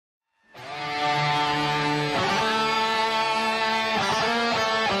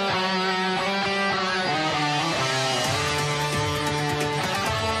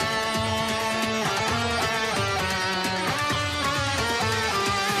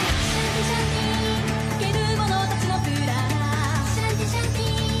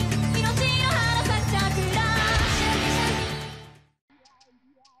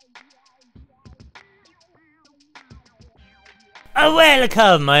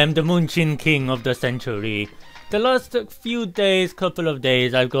Welcome! I am the Moonchin King of the century. The last couple of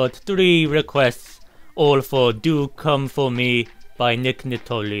days, I've got 3 requests, all for Do Come For Me by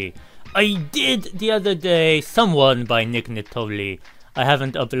Nittoli. I did the other day Someone by Nittoli. I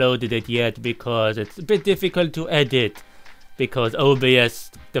haven't uploaded it yet because it's a bit difficult to edit, because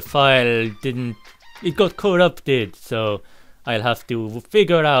OBS, the file it got corrupted, so I'll have to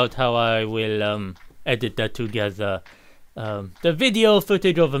figure out how I will edit that together. The video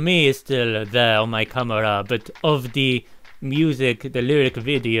footage of me is still there on my camera, but of the music, the lyric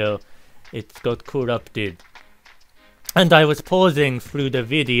video, it's got corrupted. And I was pausing through the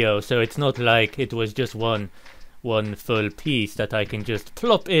video, so it's not like it was just one full piece that I can just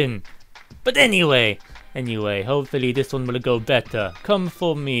plop in. But anyway, hopefully this one will go better. Come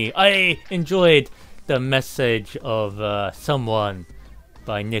For Me. I enjoyed the message of Someone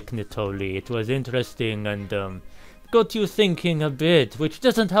by Nittoli. It was interesting and got you thinking a bit, which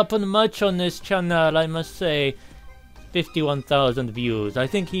doesn't happen much on this channel, I must say. 51,000 views. I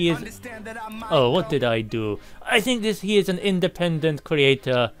think he is... Oh, what did I do? I think he is an independent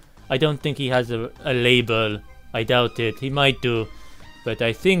creator. I don't think he has a label. I doubt it. He might do. But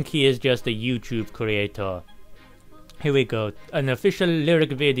I think he is just a YouTube creator. Here we go. An official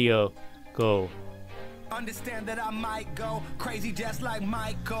lyric video. Go. Understand that I might go crazy just like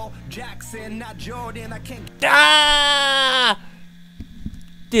Michael Jackson, not Jordan. I can't. Ah!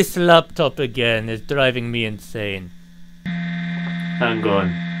 This laptop again is driving me insane. Hang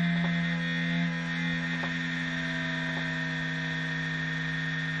on.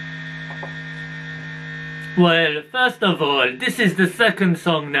 Well, first of all, this is the second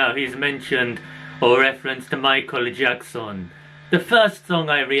song now he's mentioned or referenced to Michael Jackson. The first song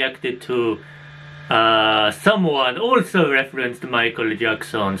I reacted to, someone also referenced Michael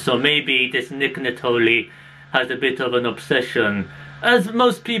Jackson, so maybe this Nittoli has a bit of an obsession, as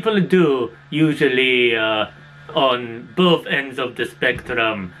most people do, usually on both ends of the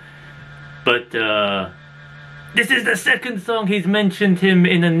spectrum. But this is the second song he's mentioned him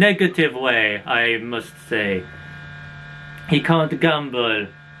in a negative way, I must say. He can't gamble.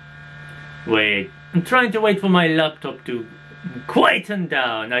 Wait, I'm trying to wait for my laptop to quieten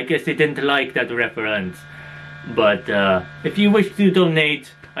down. I guess he didn't like that reference. But if you wish to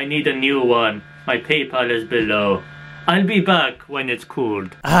donate, I need a new one. My PayPal is below. I'll be back when it's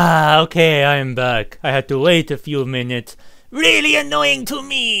cooled. Ah, okay, I'm back. I had to wait a few minutes. Really annoying to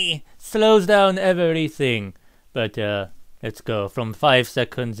me. Slows down everything. But let's go from 5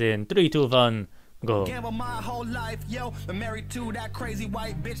 seconds in. 3, 2, 1. Go. Gamble my whole life, yo. I'm married to that crazy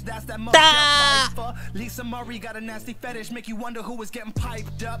white bitch. That's that mother. Lisa Murray got a nasty fetish. Make you wonder who was getting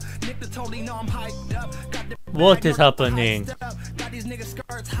piped up. Nick the totally know I'm hyped up. What is happening? Got these niggas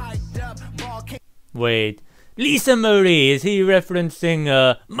skirts hyped up. Wait. Lisa Marie, is he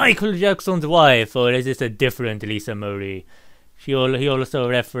referencing Michael Jackson's wife, or is this a different Lisa Marie? He also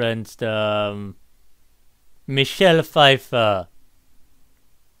referenced Michelle Pfeiffer.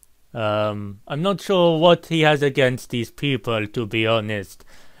 I'm not sure what he has against these people, to be honest,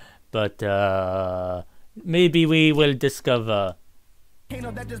 but maybe we will discover.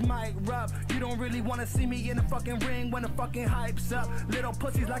 That just might rub. You don't really want to see me in a fucking ring when the fucking hype's up. Little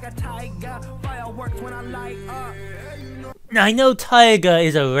pussies like a tiger. Fireworks when I light up. I know Tyga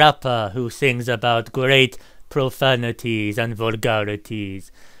is a rapper who sings about great profanities and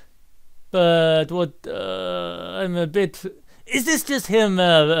vulgarities, but what I'm a bit... Is this just him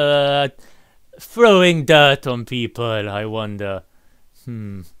throwing dirt on people, I wonder?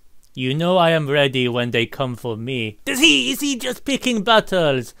 You know I am ready when they come for me. Is he just picking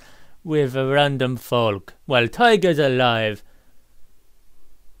battles with random folk? Well, Tyga's alive.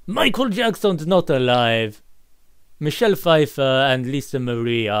 Michael Jackson's not alive. Michelle Pfeiffer and Lisa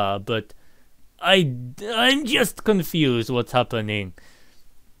Marie are, but I'm just confused what's happening.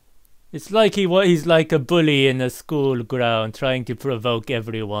 It's like he's like a bully in a school ground trying to provoke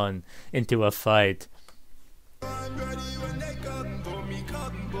everyone into a fight.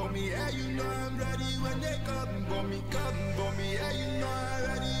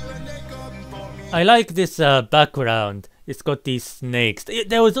 I like this background. It's got these snakes.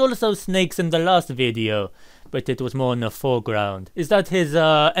 There was also snakes in the last video, but it was more in the foreground. Is that his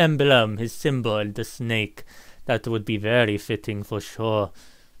emblem, his symbol, the snake? That would be very fitting for sure.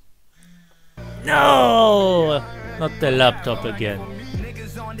 No! Not the laptop again.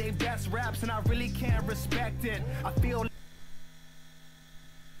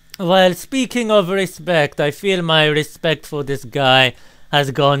 Well, speaking of respect, I feel my respect for this guy has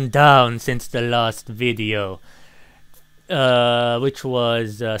gone down since the last video. Which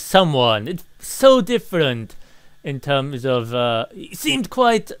was Someone. It's so different. in terms of, he seemed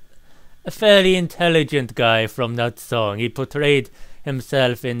quite a fairly intelligent guy from that song. He portrayed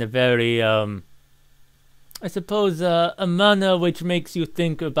himself in a very, I suppose, a manner which makes you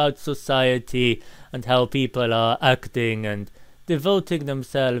think about society and how people are acting and devoting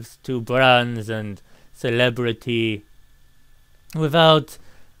themselves to brands and celebrity without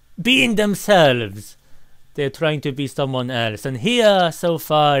being themselves. They're trying to be someone else. And here, so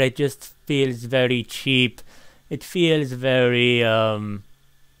far, it just feels very cheap. It feels very,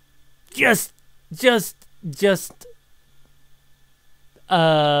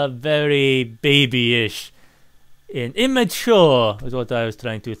 very babyish. Immature is what I was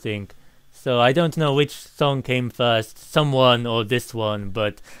trying to think. So I don't know which song came first, Someone or this one,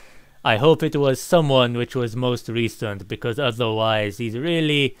 but I hope it was Someone which was most recent, because otherwise he's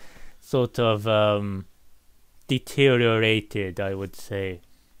really sort of deteriorated, I would say,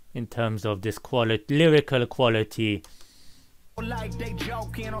 in terms of this lyrical quality. Like they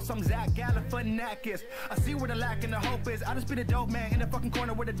joking on some Zach Galifianakis. I see where the lack and the hope is. I just be the dope man in the fucking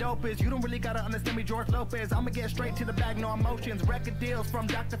corner where the dope is. You don't really gotta understand me, George Lopez. I'ma get straight to the bag, no emotions. Record deals from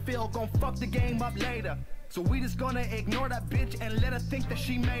Dr. Phil, gon' fuck the game up later. So we just gonna ignore that bitch and let her think that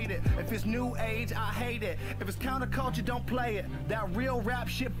she made it. If it's new age, I hate it. If it's counterculture, don't play it. That real rap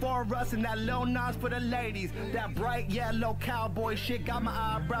shit for us and that Lil Nas for the ladies. That bright yellow cowboy shit got my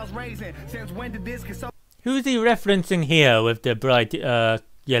eyebrows raising. Since when did this get so... Who's he referencing here with the bright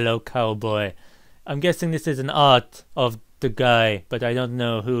yellow cowboy? I'm guessing this is an art of the guy, but I don't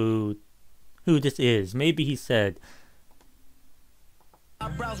know who this is. Maybe he said.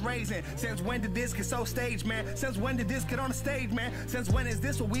 Eyebrows raising. Since when did this get so staged, man? Since when did this get on the stage, man? Since when is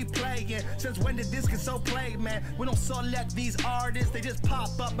this what we playing? Since when did this get so played, man? We don't select these artists, they just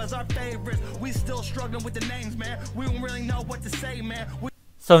pop up as our favorites. We still struggling with the names, man. We don't really know what to say, man.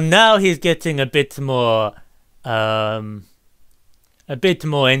 So now he's getting a bit more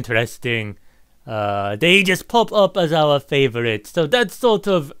interesting. They just pop up as our favorites. So that's sort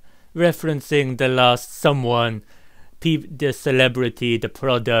of referencing the last Someone, the celebrity, the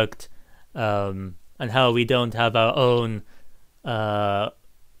product, and how we don't have our own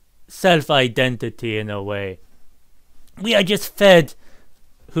self-identity in a way. We are just fed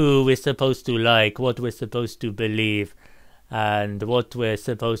who we're supposed to like, what we're supposed to believe, and what we're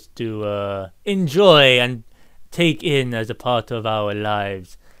supposed to enjoy and take in as a part of our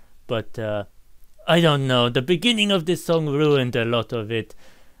lives. But I don't know, the beginning of this song ruined a lot of it.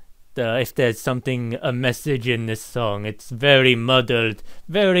 If there's a message in this song, it's very muddled,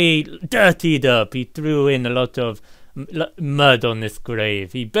 very dirtied up. He threw in a lot of mud on this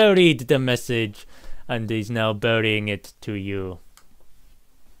grave. He buried the message and he's now burying it to you.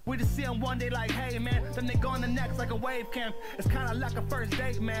 We just see them one day like, hey man, then they go on the next like a wave camp. It's kinda like a first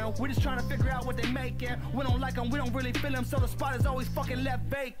date, man. We're just trying to figure out what they making. We don't like them, we don't really feel them, so the spot is always fucking left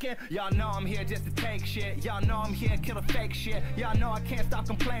vacant. Y'all know I'm here just to take shit. Y'all know I'm here to kill the fake shit. Y'all know I can't stop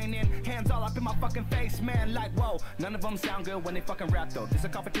complaining. Hands all up in my fucking face, man. Like, whoa, none of them sound good when they fucking rap though. This a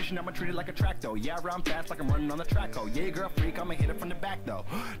competition, I'ma treat it like a track though. Yeah, I run fast like I'm running on the track, oh. Yeah, girl freak, I'ma hit it from the back though.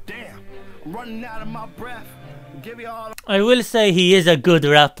 Damn, I'm running out of my breath. Give you all. I will say he is a good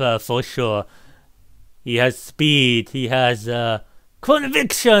rapper for sure. He has speed, he has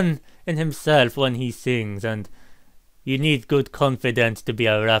conviction in himself when he sings, and you need good confidence to be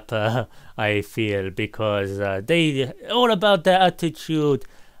a rapper, I feel, because they all about their attitude,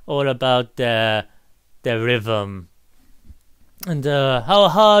 all about their rhythm, and how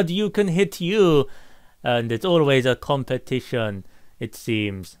hard you can hit you, and it's always a competition, it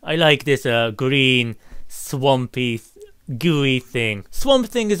seems. I like this green, swampy, gooey thing. Swamp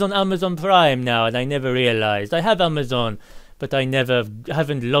Thing is on Amazon Prime now, and I never realized. I have Amazon, but I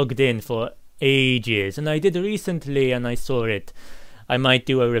haven't logged in for ages, and I did recently and I saw it. I might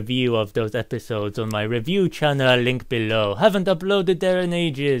do a review of those episodes on my review channel, link below. Haven't uploaded there in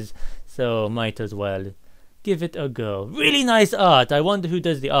ages, so might as well give it a go. Really nice art. I wonder who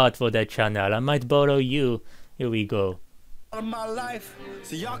does the art for their channel. I might borrow you. Here we go. Of my life,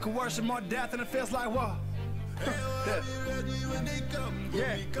 so y'all can worship more death, and it feels like whoa.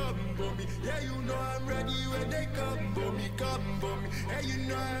 Yeah. Come for me. Yeah, you know I'm ready when they come for me. Come for me. Yeah, you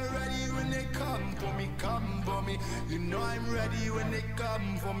know I'm ready when they come for me. Come for me. You know I'm ready when they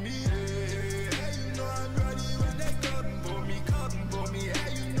come for me. Yeah, you know I'm ready when they come for me. Come for me. Yeah,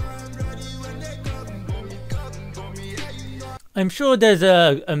 you know I'm ready when they come for me. Come for me. Yeah, you know. I'm sure there's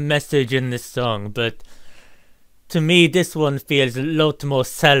a message in this song, but to me this one feels a lot more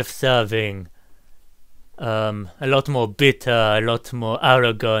self-serving. A lot more bitter, a lot more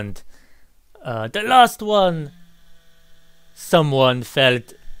arrogant. The last one, Someone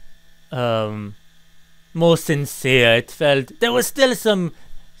felt more sincere. It felt there was still some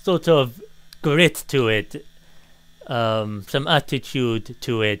sort of grit to it, some attitude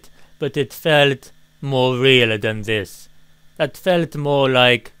to it, but it felt more real than this. That felt more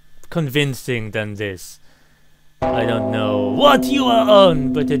like convincing than this. I don't know what you are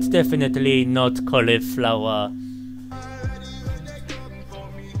on, but it's definitely not cauliflower.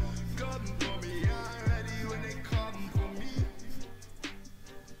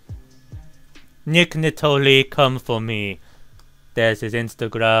 Nick Nittoli, come for me. There's his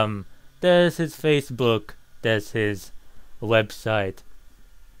Instagram, there's his Facebook, there's his website.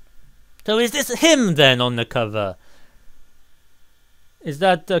 So is this him then on the cover? Is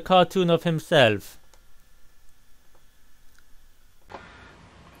that a cartoon of himself?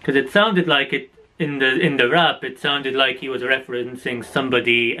 Because it sounded like it in the rap. It sounded like he was referencing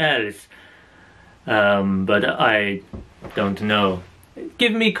somebody else, but I don't know.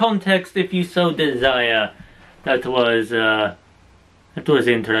 Give me context if you so desire. That was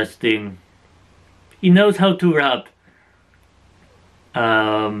interesting. He knows how to rap.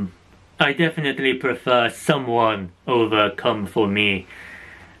 I definitely prefer someone over Come For Me,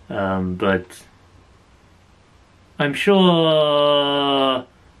 but I'm sure,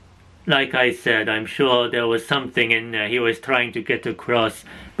 like I said, I'm sure there was something in there he was trying to get across,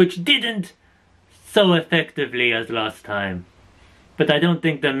 which didn't so effectively as last time. But I don't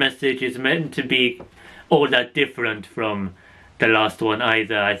think the message is meant to be all that different from the last one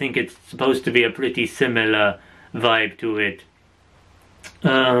either. I think it's supposed to be a pretty similar vibe to it.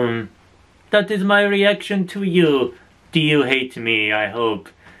 That is my reaction to you. Do you hate me? I hope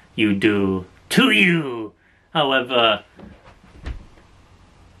you do. To you! However,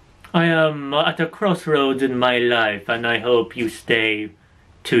 I am at a crossroads in my life, and I hope you stay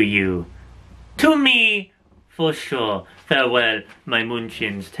to you. To me, for sure. Farewell, my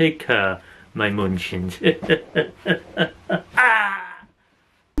munchins. Take care, my munchins. Ah!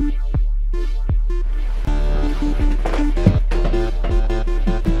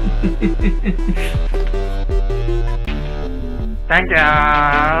 Thank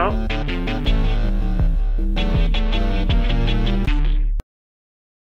you.